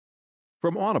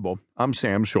From Audible, I'm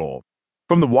Sam Scholl.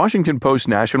 From the Washington Post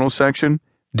National section,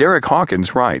 Derek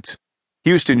Hawkins writes,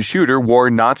 Houston shooter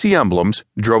wore Nazi emblems,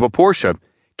 drove a Porsche,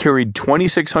 carried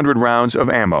 2,600 rounds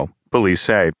of ammo, police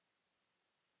say.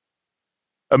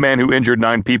 A man who injured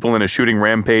 9 people in a shooting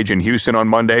rampage in Houston on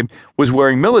Monday was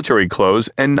wearing military clothes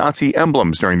and Nazi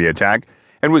emblems during the attack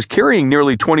and was carrying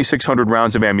nearly 2,600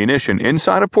 rounds of ammunition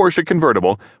inside a Porsche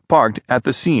convertible parked at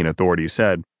the scene, authorities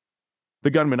said. The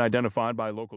gunman, identified by local